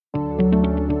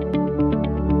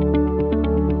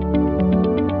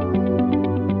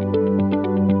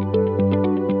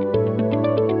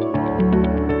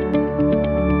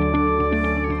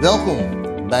Welkom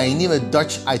bij een nieuwe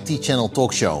Dutch IT Channel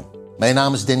talkshow. Mijn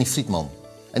naam is Danny Friedman.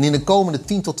 En in de komende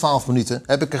 10 tot 12 minuten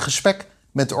heb ik een gesprek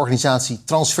met de organisatie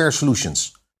Transfer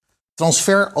Solutions.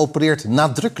 Transfer opereert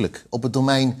nadrukkelijk op het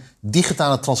domein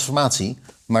digitale transformatie,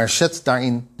 maar zet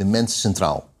daarin de mens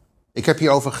centraal. Ik heb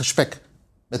hierover een gesprek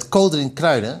met Kodrin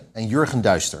Kruijnen en Jurgen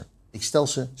Duister. Ik stel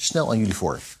ze snel aan jullie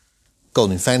voor.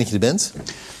 Kodrin, fijn dat je er bent.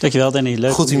 Dankjewel Danny,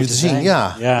 leuk goed om je te zien.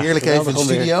 Ja, heerlijk even in de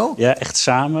studio. Ja, echt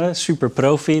samen, super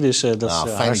profi, dus dat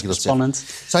is hartstikke spannend.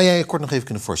 Zegt. Zou jij je kort nog even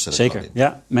kunnen voorstellen? Zeker, Kodrin?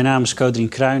 ja. Mijn naam is Kodrin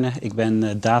Kruijnen. Ik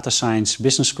ben Data Science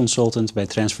Business Consultant bij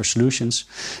Transfer Solutions.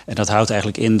 En dat houdt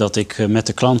eigenlijk in dat ik met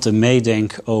de klanten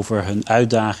meedenk over hun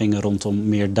uitdagingen rondom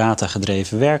meer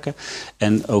datagedreven werken.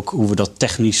 En ook hoe we dat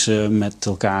technisch met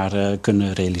elkaar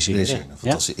kunnen realiseren.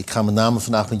 Fantastisch. Ja? Ik ga met name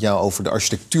vandaag met jou over de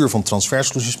architectuur van Transfer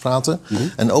Solutions praten.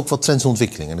 En ook wat trends en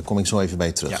ontwikkelingen. En daar kom ik zo even bij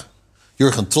je terug. Ja.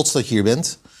 Jurgen, trots dat je hier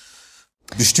bent.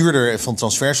 Bestuurder van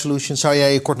Transfer Solutions. Zou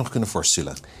jij je kort nog kunnen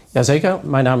voorstellen? Jazeker.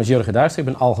 Mijn naam is Jurgen Duister. Ik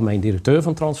ben algemeen directeur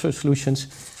van Transfer Solutions.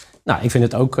 Nou, ik vind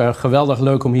het ook geweldig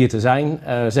leuk om hier te zijn.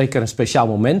 Zeker een speciaal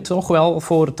moment toch wel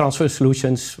voor Transfer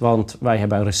Solutions. Want wij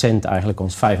hebben recent eigenlijk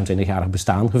ons 25-jarig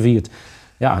bestaan gevierd.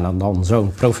 Ja, en dan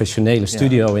zo'n professionele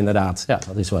studio inderdaad. Ja,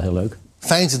 dat is wel heel leuk.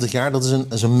 25 jaar, dat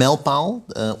is een mijlpaal.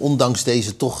 Ondanks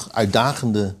deze toch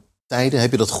uitdagende tijden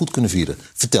heb je dat goed kunnen vieren.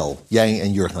 Vertel, jij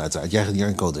en Jurgen uiteraard. Jij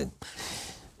en Kodrin.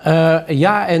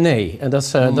 Ja en nee. En dat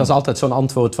is altijd zo'n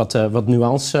antwoord wat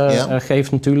nuance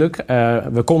geeft natuurlijk.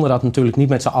 We konden dat natuurlijk niet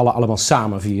met z'n allen allemaal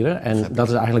samen vieren. En dat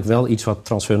is eigenlijk wel iets wat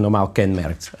Transfer normaal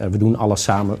kenmerkt. We doen alles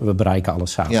samen, we bereiken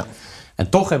alles samen. Ja. En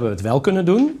toch hebben we het wel kunnen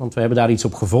doen, want we hebben daar iets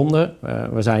op gevonden.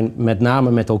 We zijn met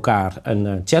name met elkaar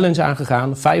een challenge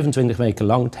aangegaan. 25 weken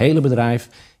lang, het hele bedrijf.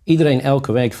 Iedereen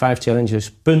elke week 5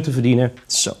 challenges, punten verdienen.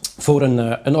 Zo. Voor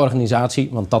een organisatie,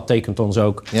 want dat tekent ons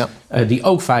ook. Ja. Die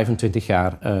ook 25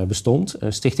 jaar bestond.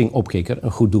 Stichting Opkikker,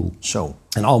 een goed doel. Zo.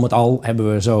 En al met al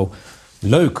hebben we zo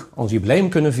leuk ons jubileum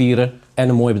kunnen vieren en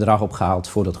een mooi bedrag opgehaald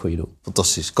voor dat goede doel.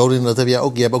 Fantastisch. Kodrin, dat heb jij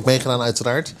ook. Jij hebt ook meegedaan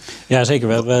uiteraard. Ja, zeker.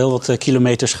 We hebben heel wat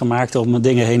kilometers gemaakt om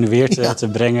dingen heen en weer te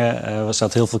brengen. Er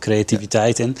zat heel veel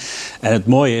creativiteit in. En het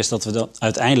mooie is dat we dan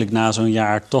uiteindelijk na zo'n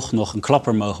jaar toch nog een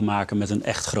klapper mogen maken met een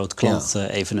echt groot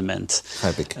klant-evenement.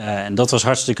 Begrijp ik. En dat was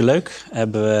hartstikke leuk.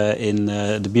 Hebben we in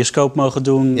de bioscoop mogen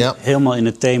doen. Ja. Helemaal in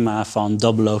het thema van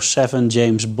 007,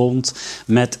 James Bond.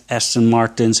 Met Aston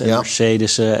Martins en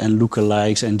Mercedes'en en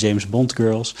lookalikes en James Bond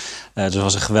girls. Dus het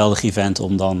was een geweldig event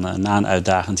om dan na een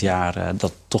uitdagend jaar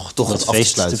dat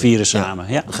feest te vieren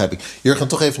samen. Ja. Begrijp ik. Jurgen,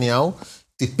 toch even naar jou.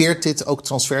 Typeert dit ook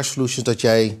Transfer Solutions dat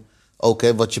jij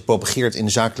ook wat je propageert in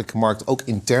de zakelijke markt ook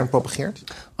intern propageert?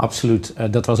 Absoluut.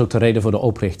 Dat was ook de reden voor de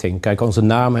oprichting. Kijk, onze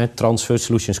naam, Transfer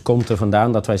Solutions, komt er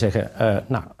vandaan dat wij zeggen,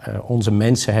 onze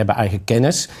mensen hebben eigen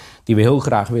kennis die we heel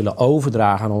graag willen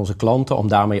overdragen aan onze klanten om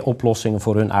daarmee oplossingen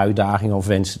voor hun uitdagingen of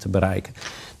wensen te bereiken.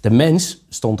 De mens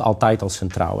stond altijd als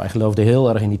centraal. Wij geloofden heel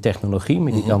erg in die technologie,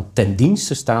 maar die dan ten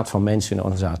dienste staat van mensen in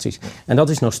organisaties. En dat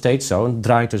is nog steeds zo. En het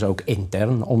draait dus ook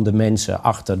intern om de mensen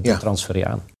achter de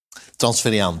Transferiaan.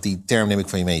 Transferiaan, die term neem ik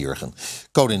van je mee, Jurgen.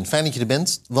 Kodrin, fijn dat je er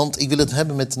bent, want ik wil het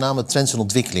hebben met name trends en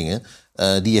ontwikkelingen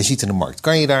die jij ziet in de markt.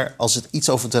 Kan je daar als het iets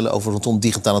over vertellen over rondom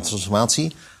digitale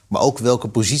transformatie, maar ook welke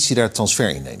positie daar Transfer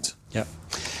in neemt?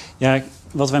 Ja,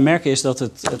 wat wij merken is dat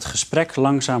het gesprek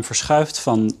langzaam verschuift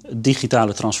van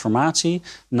digitale transformatie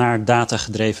naar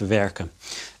datagedreven werken.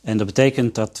 En dat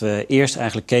betekent dat we eerst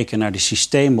eigenlijk keken naar de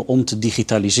systemen om te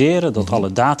digitaliseren. Dat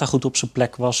alle data goed op zijn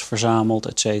plek was, verzameld,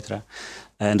 et cetera.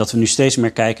 En dat we nu steeds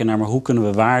meer kijken naar maar hoe kunnen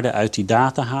we waarde uit die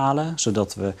data halen,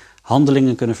 zodat we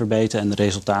handelingen kunnen verbeteren en de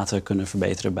resultaten kunnen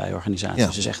verbeteren bij organisaties. Ja.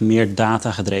 Dus echt meer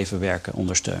datagedreven werken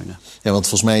ondersteunen. Ja, want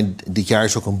volgens mij dit jaar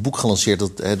is ook een boek gelanceerd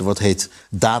dat wat heet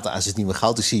Data is het nieuwe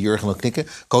goud. Ik zie Jurgen al knikken.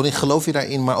 Kodrin, geloof je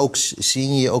daarin, maar ook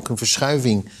zie je ook een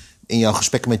verschuiving in jouw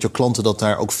gesprekken met je klanten dat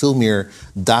daar ook veel meer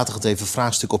datagedreven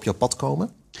vraagstukken op jouw pad komen?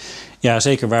 Ja,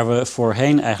 zeker. Waar we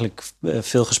voorheen eigenlijk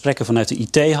veel gesprekken vanuit de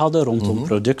IT hadden rondom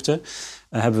producten,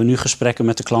 hebben we nu gesprekken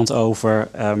met de klant over,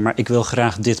 maar ik wil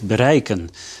graag dit bereiken.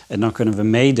 En dan kunnen we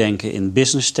meedenken in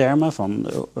businesstermen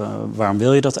van waarom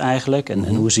wil je dat eigenlijk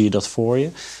en hoe zie je dat voor je?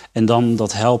 En dan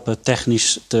dat helpen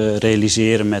technisch te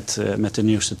realiseren met de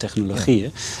nieuwste technologieën. Ja.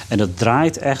 En dat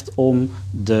draait echt om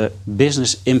de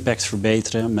business impact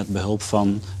verbeteren met behulp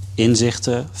van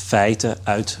inzichten, feiten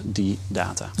uit die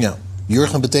data. Ja.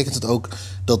 Jurgen, betekent het ook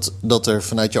dat er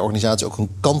vanuit je organisatie ook een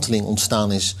kanteling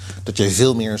ontstaan is, dat jij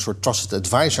veel meer een soort trusted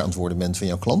advisor aan het worden bent van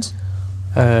jouw klant?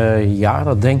 Ja,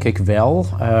 dat denk ik wel.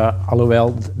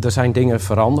 Alhoewel, er zijn dingen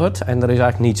veranderd en er is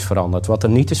eigenlijk niets veranderd. Wat er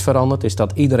niet is veranderd, is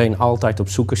dat iedereen altijd op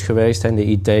zoek is geweest. En de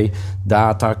IT,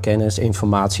 data, kennis,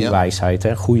 informatie, wijsheid.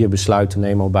 Hè, goede besluiten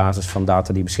nemen op basis van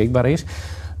data die beschikbaar is.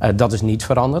 Dat is niet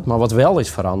veranderd. Maar wat wel is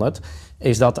veranderd,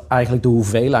 is dat eigenlijk de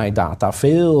hoeveelheid data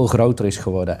veel groter is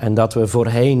geworden. En dat we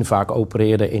voorheen vaak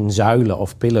opereerden in zuilen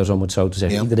of pillars, om het zo te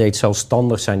zeggen. Iedereen deed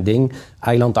zelfstandig zijn ding.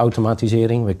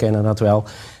 Eilandautomatisering, we kennen dat wel.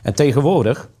 En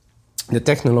tegenwoordig, de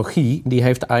technologie die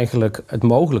heeft eigenlijk het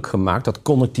mogelijk gemaakt dat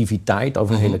connectiviteit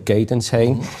over hele ketens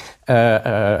heen,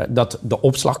 dat de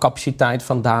opslagcapaciteit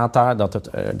van data,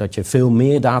 dat je veel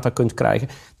meer data kunt krijgen.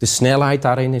 De snelheid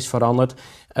daarin is veranderd.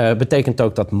 Betekent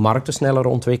ook dat markten sneller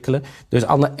ontwikkelen. Dus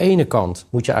aan de ene kant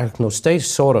moet je eigenlijk nog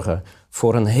steeds zorgen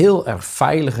voor een heel erg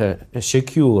veilige,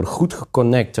 secure, goed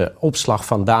geconnecte opslag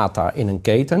van data in een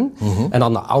keten. En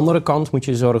aan de andere kant moet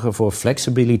je zorgen voor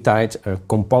flexibiliteit,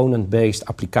 component-based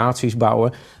applicaties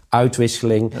bouwen,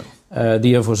 uitwisseling,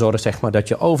 die ervoor zorgen, zeg maar, dat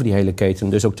je over die hele keten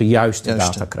dus ook de juiste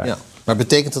data krijgt. Ja. Maar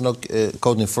betekent dan ook,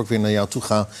 Coden, voor ik weer naar jou toe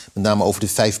ga, met name over de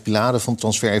 5 pilaren van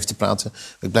transfer even te praten.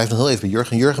 Ik blijf nog heel even bij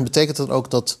Jurgen. Jurgen, betekent dat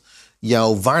ook dat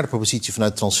jouw waardepropositie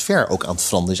vanuit transfer ook aan het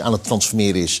veranderen is, aan het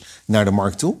transformeren is naar de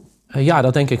markt toe? Ja,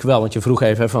 dat denk ik wel. Want je vroeg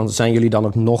even van, zijn jullie dan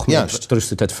ook nog meer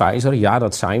trusted advisor? Ja,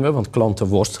 dat zijn we, want klanten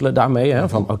worstelen daarmee. Hè,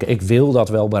 van, oké, ik wil dat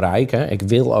wel bereiken. Ik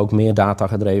wil ook meer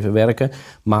datagedreven werken.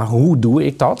 Maar hoe doe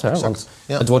ik dat? Hè? Want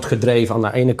het wordt gedreven aan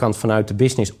de ene kant vanuit de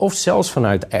business, of zelfs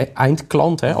vanuit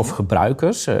eindklant, hè, of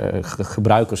gebruikers.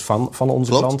 Gebruikers van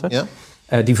onze klanten. Ja.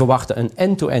 Die verwachten een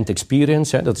end-to-end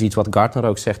experience. Hè. Dat is iets wat Gartner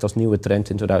ook zegt als nieuwe trend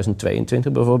in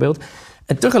 2022 bijvoorbeeld.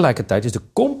 En tegelijkertijd is de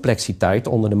complexiteit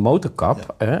onder de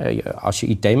motorkap, als je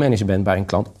IT-manager bent bij een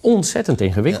klant, ontzettend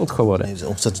ingewikkeld geworden. Nee,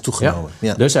 ontzettend toegenomen.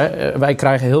 Ja. Dus wij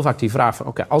krijgen heel vaak die vraag van,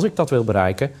 oké, als ik dat wil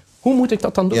bereiken, hoe moet ik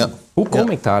dat dan doen? Ja. Hoe kom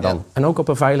ik daar dan? Ja. En ook op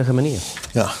een veilige manier.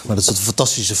 Ja, maar dat is een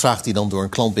fantastische vraag die dan door een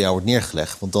klant bij jou wordt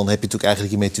neergelegd. Want dan heb je natuurlijk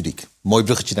eigenlijk je methodiek. Mooi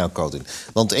bruggetje nou, Coden.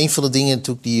 Want een van de dingen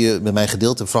natuurlijk die je met mij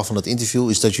gedeeld hebt, vooraf van het interview,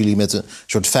 is dat jullie met een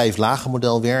soort 5-lagen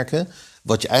model werken,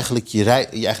 wat je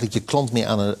eigenlijk je klant mee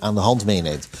aan de hand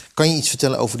meeneemt. Kan je iets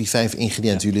vertellen over die 5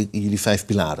 ingrediënten, jullie 5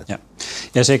 pilaren?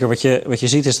 Ja, zeker. Wat je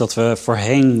ziet is dat we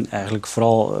voorheen eigenlijk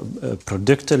vooral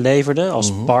producten leverden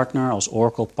als partner, als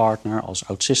Oracle partner, als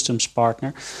OutSystems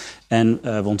partner. En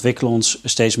we ontwikkelen ons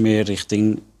steeds meer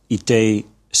richting IT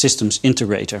Systems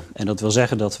Integrator. En dat wil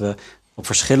zeggen dat we op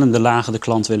verschillende lagen de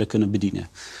klant willen kunnen bedienen.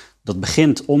 Dat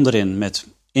begint onderin met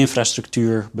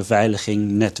infrastructuur,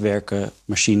 beveiliging, netwerken,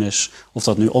 machines. Of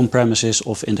dat nu on-premise is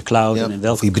of in de cloud. En in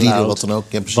welke hybride, cloud, wat dan ook.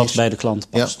 Ja, wat bij de klant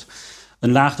past. Ja.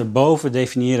 Een laag erboven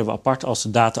definiëren we apart als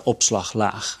de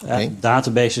dataopslaglaag.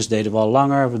 Databases deden we al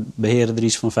langer. We beheren er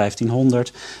iets van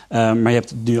 1500. Maar je hebt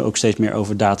het nu ook steeds meer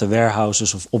over data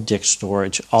warehouses of object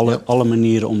storage. Alle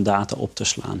manieren om data op te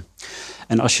slaan.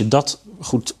 En als je dat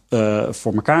goed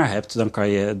voor elkaar hebt, dan kan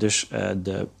je dus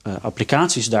de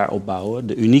applicaties daarop bouwen.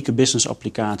 De unieke business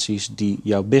applicaties die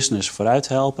jouw business vooruit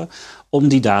helpen. Om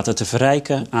die data te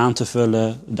verrijken, aan te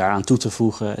vullen, daaraan toe te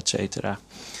voegen, et cetera.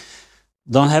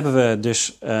 Dan hebben we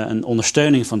dus een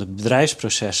ondersteuning van het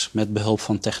bedrijfsproces met behulp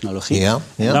van technologie. Ja.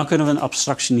 En dan kunnen we een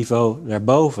abstractieniveau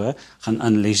daarboven gaan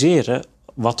analyseren.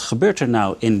 Wat gebeurt er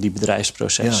nou in die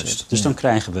bedrijfsprocessen? Dus dan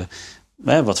krijgen we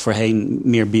wat voorheen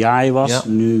meer BI was,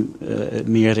 nu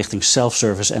meer richting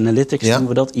self-service analytics doen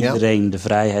we dat. Iedereen de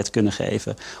vrijheid kunnen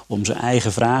geven om zijn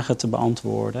eigen vragen te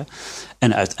beantwoorden.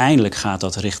 En uiteindelijk gaat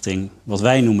dat richting wat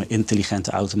wij noemen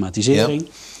intelligente automatisering.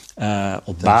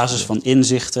 Op basis van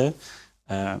inzichten.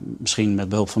 Misschien met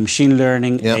behulp van machine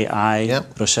learning, AI,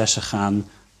 processen gaan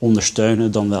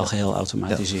ondersteunen, dan wel geheel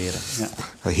automatiseren.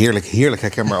 Heerlijk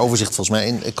herkenbaar overzicht volgens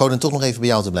mij. En Coden, toch nog even bij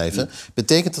jou te blijven.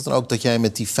 Betekent dat dan ook dat jij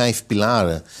met die 5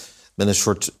 pilaren met een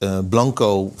soort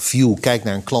blanco view kijkt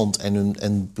naar een klant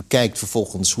en bekijkt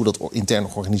vervolgens hoe dat intern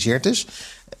georganiseerd is?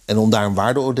 En om daar een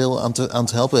waardeoordeel aan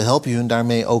te helpen, help je hun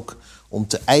daarmee ook om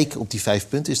te eiken op die 5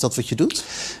 punten? Is dat wat je doet?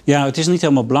 Ja, het is niet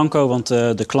helemaal blanco, want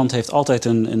de klant heeft altijd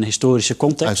een historische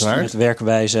context. Uiteraard. Met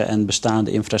werkwijze en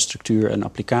bestaande infrastructuur en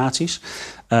applicaties.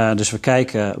 Dus we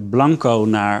kijken blanco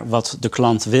naar wat de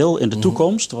klant wil in de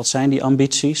toekomst. Wat zijn die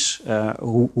ambities?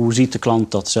 Hoe ziet de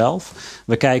klant dat zelf?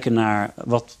 We kijken naar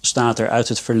wat staat er uit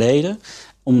het verleden,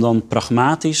 om dan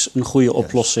pragmatisch een goede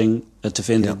oplossing te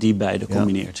vinden die beide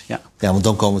combineert. Ja, want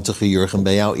dan komen we terug, Jurgen,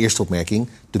 bij jouw eerste opmerking.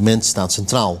 De mens staat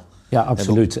centraal. Ja,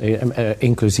 absoluut.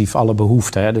 Inclusief alle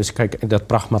behoeften. Hè. Dus kijk, dat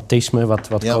pragmatisme, wat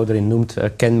Coden erin noemt,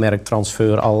 kenmerkt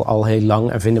transfer al heel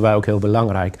lang en vinden wij ook heel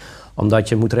belangrijk. Omdat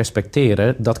je moet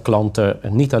respecteren dat klanten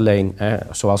niet alleen,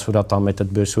 zoals we dat dan met het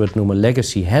buzzword noemen,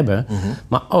 legacy hebben.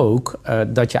 Maar ook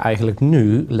dat je eigenlijk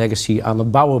nu legacy aan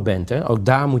het bouwen bent. Hè. Ook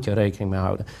daar moet je rekening mee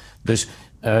houden. Dus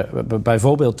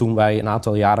bijvoorbeeld toen wij een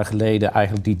aantal jaren geleden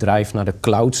eigenlijk die drive naar de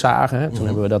cloud zagen. Hè, toen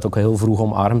hebben we dat ook heel vroeg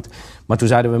omarmd. Maar toen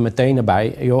zeiden we meteen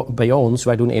erbij, joh, bij ons,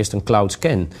 wij doen eerst een cloud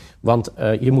scan. Want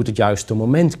je moet het juiste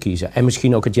moment kiezen. En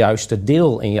misschien ook het juiste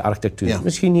deel in je architectuur. Ja.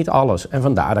 Misschien niet alles. En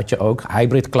vandaar dat je ook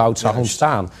hybrid cloud zag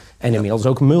ontstaan. En inmiddels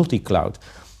ook multi-cloud.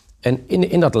 En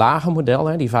in dat lagenmodel,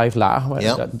 hè, die 5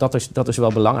 lagen, dat is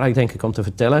wel belangrijk denk ik om te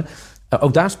vertellen.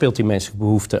 Ook daar speelt die menselijke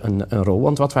behoefte een rol.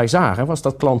 Want wat wij zagen was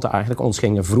dat klanten eigenlijk ons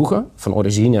gingen vroegen. Van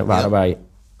origine waren wij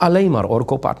alleen maar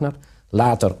Oracle-partner.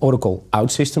 Later Oracle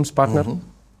OutSystems-partner.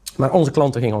 Maar onze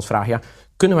klanten gingen ons vragen,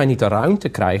 kunnen wij niet de ruimte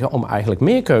krijgen om eigenlijk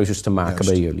meer keuzes te maken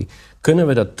bij jullie? Kunnen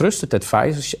we dat trusted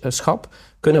advisorschap,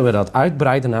 kunnen we dat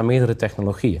uitbreiden naar meerdere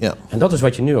technologieën? Ja. En dat is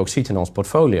wat je nu ook ziet in ons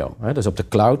portfolio. Dus op de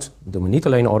cloud doen we niet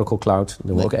alleen Oracle Cloud,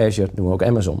 doen we ook Azure, doen we ook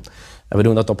Amazon. En we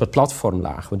doen dat op het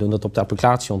platformlaag, we doen dat op de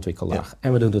applicatieontwikkellaag.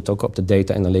 En we doen dat ook op de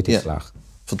data analytics laag.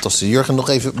 Fantastisch. Jurgen, nog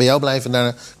even bij jou blijven.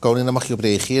 Daarna, Colin, daar mag je op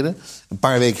reageren. Een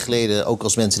paar weken geleden, ook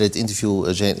als mensen dit interview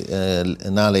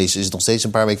nalezen, is het nog steeds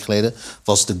een paar weken geleden,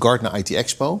 was de Gartner IT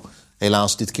Expo.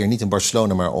 Helaas dit keer niet in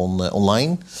Barcelona, maar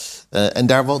online. En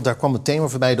daar kwam het thema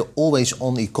voorbij, de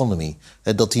always-on economy.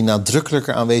 Dat die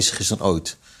nadrukkelijker aanwezig is dan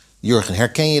ooit. Jurgen,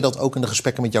 herken je dat ook in de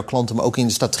gesprekken met jouw klanten, maar ook in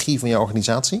de strategie van jouw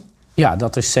organisatie? Ja,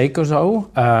 dat is zeker zo.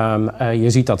 Je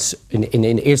ziet dat in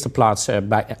de eerste plaats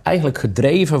eigenlijk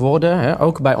gedreven worden, hè,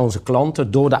 ook bij onze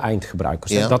klanten, door de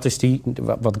eindgebruikers. Ja. Dat is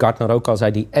wat Gartner ook al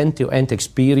zei, die end-to-end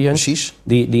experience. Precies.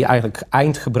 Die eigenlijk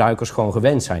eindgebruikers gewoon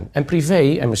gewend zijn. En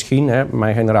privé, en misschien,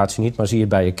 mijn generatie niet, maar zie je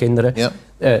bij je kinderen. Ja.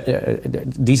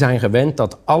 Die zijn gewend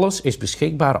dat alles is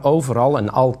beschikbaar overal en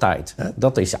altijd.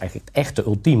 Dat is eigenlijk echt de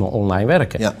ultieme online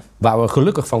werken. Ja. Waar we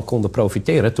gelukkig van konden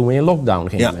profiteren toen we in lockdown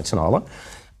gingen met z'n allen.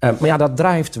 Maar dat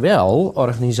drijft wel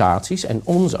organisaties en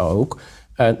ons ook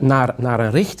naar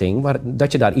een richting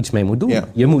dat je daar iets mee moet doen. Ja.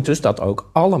 Je moet dus dat ook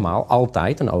allemaal,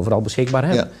 altijd en overal beschikbaar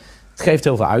hebben. Ja. Het geeft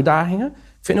heel veel uitdagingen.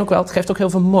 Ik vind ook wel, het geeft ook heel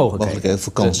veel mogelijkheden.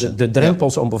 Voor kansen. De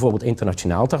drempels om bijvoorbeeld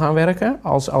internationaal te gaan werken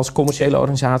als commerciële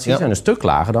organisatie zijn een stuk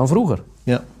lager dan vroeger.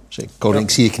 Ja. Zeker. Colin, ik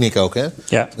zie je knikken ook, hè?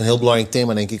 Ja. Een heel belangrijk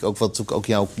thema, denk ik, ook wat ook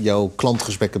jouw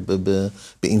klantgesprekken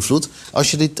beïnvloedt.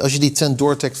 Als je die trend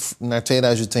doortrekt naar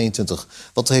 2022,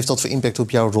 wat heeft dat voor impact op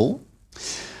jouw rol?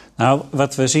 Nou,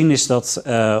 wat we zien is dat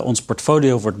ons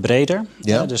portfolio wordt breder.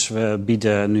 Ja. Dus we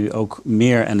bieden nu ook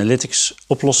meer analytics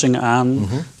oplossingen aan.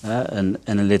 Een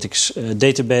analytics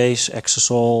database,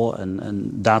 Exasol, een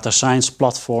data science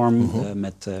platform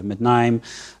met Nime.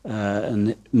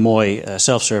 Een mooi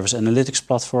self-service analytics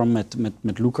platform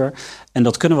met Looker. En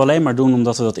dat kunnen we alleen maar doen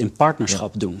omdat we dat in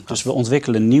partnerschap doen. Dus we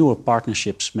ontwikkelen nieuwe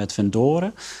partnerships met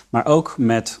vendoren, maar ook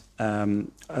met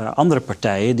andere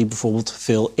partijen die bijvoorbeeld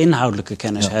veel inhoudelijke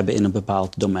kennis hebben in een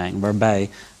bepaald domein. Waarbij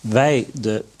wij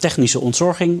de technische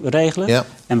ontzorging regelen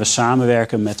en we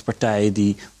samenwerken met partijen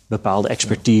die bepaalde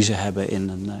expertise hebben in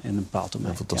een bepaald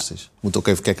domein. Ja, fantastisch. We moeten ook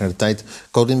even kijken naar de tijd.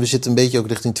 Colin, we zitten een beetje ook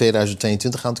richting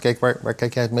 2022 aan te kijken. Waar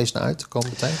kijk jij het meest naar uit de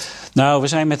komende tijd? Nou, we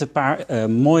zijn met een paar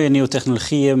mooie nieuwe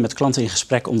technologieën met klanten in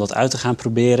gesprek om dat uit te gaan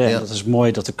proberen. Ja. En dat is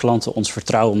mooi dat de klanten ons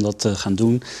vertrouwen om dat te gaan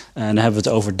doen. En dan hebben we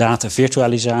het over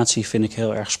data-virtualisatie. Vind ik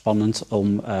heel erg spannend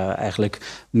om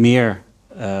eigenlijk meer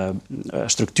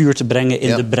structuur te brengen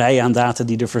in de brei aan data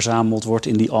die er verzameld wordt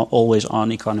in die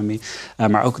always-on economy.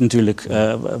 Maar ook natuurlijk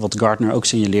wat Gartner ook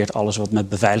signaleert, alles wat met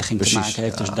beveiliging te maken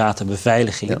heeft. Dus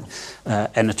databeveiliging. Ja.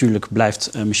 En natuurlijk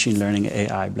blijft machine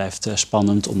learning AI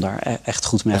spannend om daar echt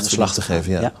goed mee aan de slag te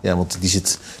geven. Ja, want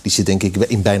die zit denk ik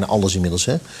in bijna alles inmiddels.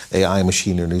 Hè? AI en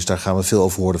machine learning, dus daar gaan we veel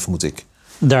over horen, vermoed ik.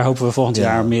 Daar hopen we volgend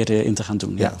jaar meer in te gaan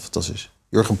doen. Ja, fantastisch.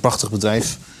 Jurgen, een prachtig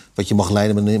bedrijf wat je mag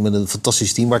leiden met een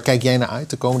fantastisch team. Waar kijk jij naar uit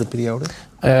de komende periode?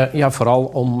 Vooral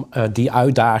om die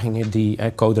uitdagingen die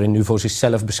Coderin nu voor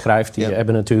zichzelf beschrijft. Die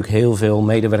hebben natuurlijk heel veel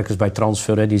medewerkers bij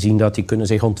Transfer. Die zien dat, die kunnen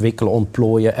zich ontwikkelen,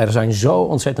 ontplooien. Er zijn zo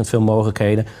ontzettend veel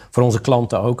mogelijkheden. Voor onze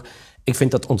klanten ook. Ik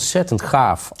vind dat ontzettend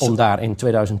gaaf om daar in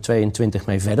 2022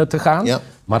 mee verder te gaan. Ja.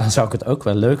 Maar dan zou ik het ook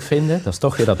wel leuk vinden, dat is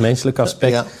toch weer dat menselijke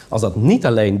aspect, als dat niet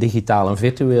alleen digitaal en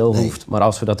virtueel hoeft, maar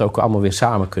als we dat ook allemaal weer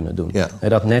samen kunnen doen. Ja. En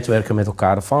dat netwerken met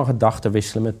elkaar, van gedachten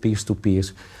wisselen met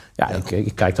peers-to-peers.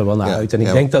 Ik kijk er wel naar uit en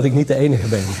ik denk dat ik niet de enige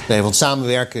ben. Nee, want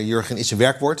samenwerken, Jurgen, is een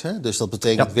werkwoord. Hè? Dus dat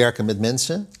betekent werken met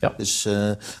mensen. Ja. Dus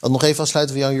nog even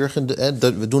afsluiten van jou, Jurgen.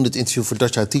 We doen dit interview voor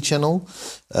Dutch IT Channel.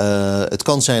 Het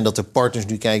kan zijn dat er partners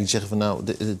nu kijken en zeggen van, nou,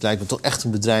 het lijkt me toch echt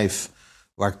een bedrijf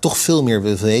waar ik toch veel meer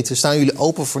wil weten. Staan jullie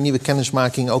open voor nieuwe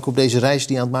kennismaking, ook op deze reis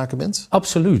die je aan het maken bent?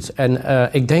 Absoluut.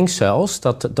 En ik denk zelfs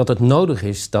dat het nodig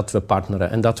is dat we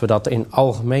partneren. En dat we dat in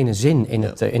algemene zin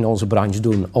in onze branche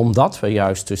doen. Omdat we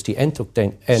juist dus die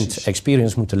end-to-end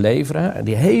experience moeten leveren.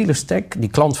 Die hele stack, die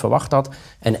klant verwacht dat.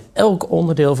 En elk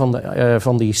onderdeel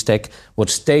van die stack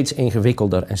wordt steeds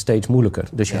ingewikkelder en steeds moeilijker.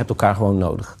 Dus je hebt elkaar gewoon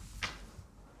nodig.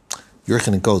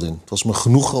 Jurgen en Codin, het was me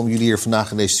genoegen om jullie hier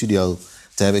vandaag in deze studio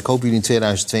te hebben. Ik hoop jullie in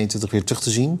 2022 weer terug te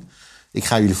zien. Ik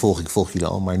ga jullie volgen, ik volg jullie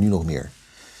al, maar nu nog meer.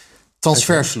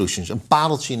 Transfer Solutions, een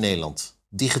pareltje in Nederland.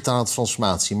 Digitale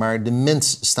transformatie, maar de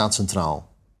mens staat centraal.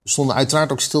 We stonden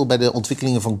uiteraard ook stil bij de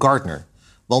ontwikkelingen van Gartner.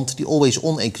 Want die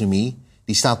always-on-economie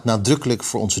die staat nadrukkelijk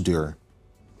voor onze deur.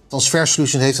 Transfer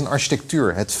Solutions heeft een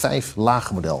architectuur, het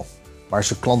 5-lagen-model, waar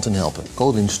ze klanten helpen.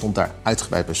 Codin stond daar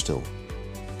uitgebreid bij stil.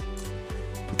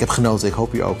 Ik heb genoten, ik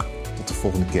hoop u ook. Tot de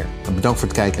volgende keer. En bedankt voor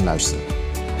het kijken en luisteren.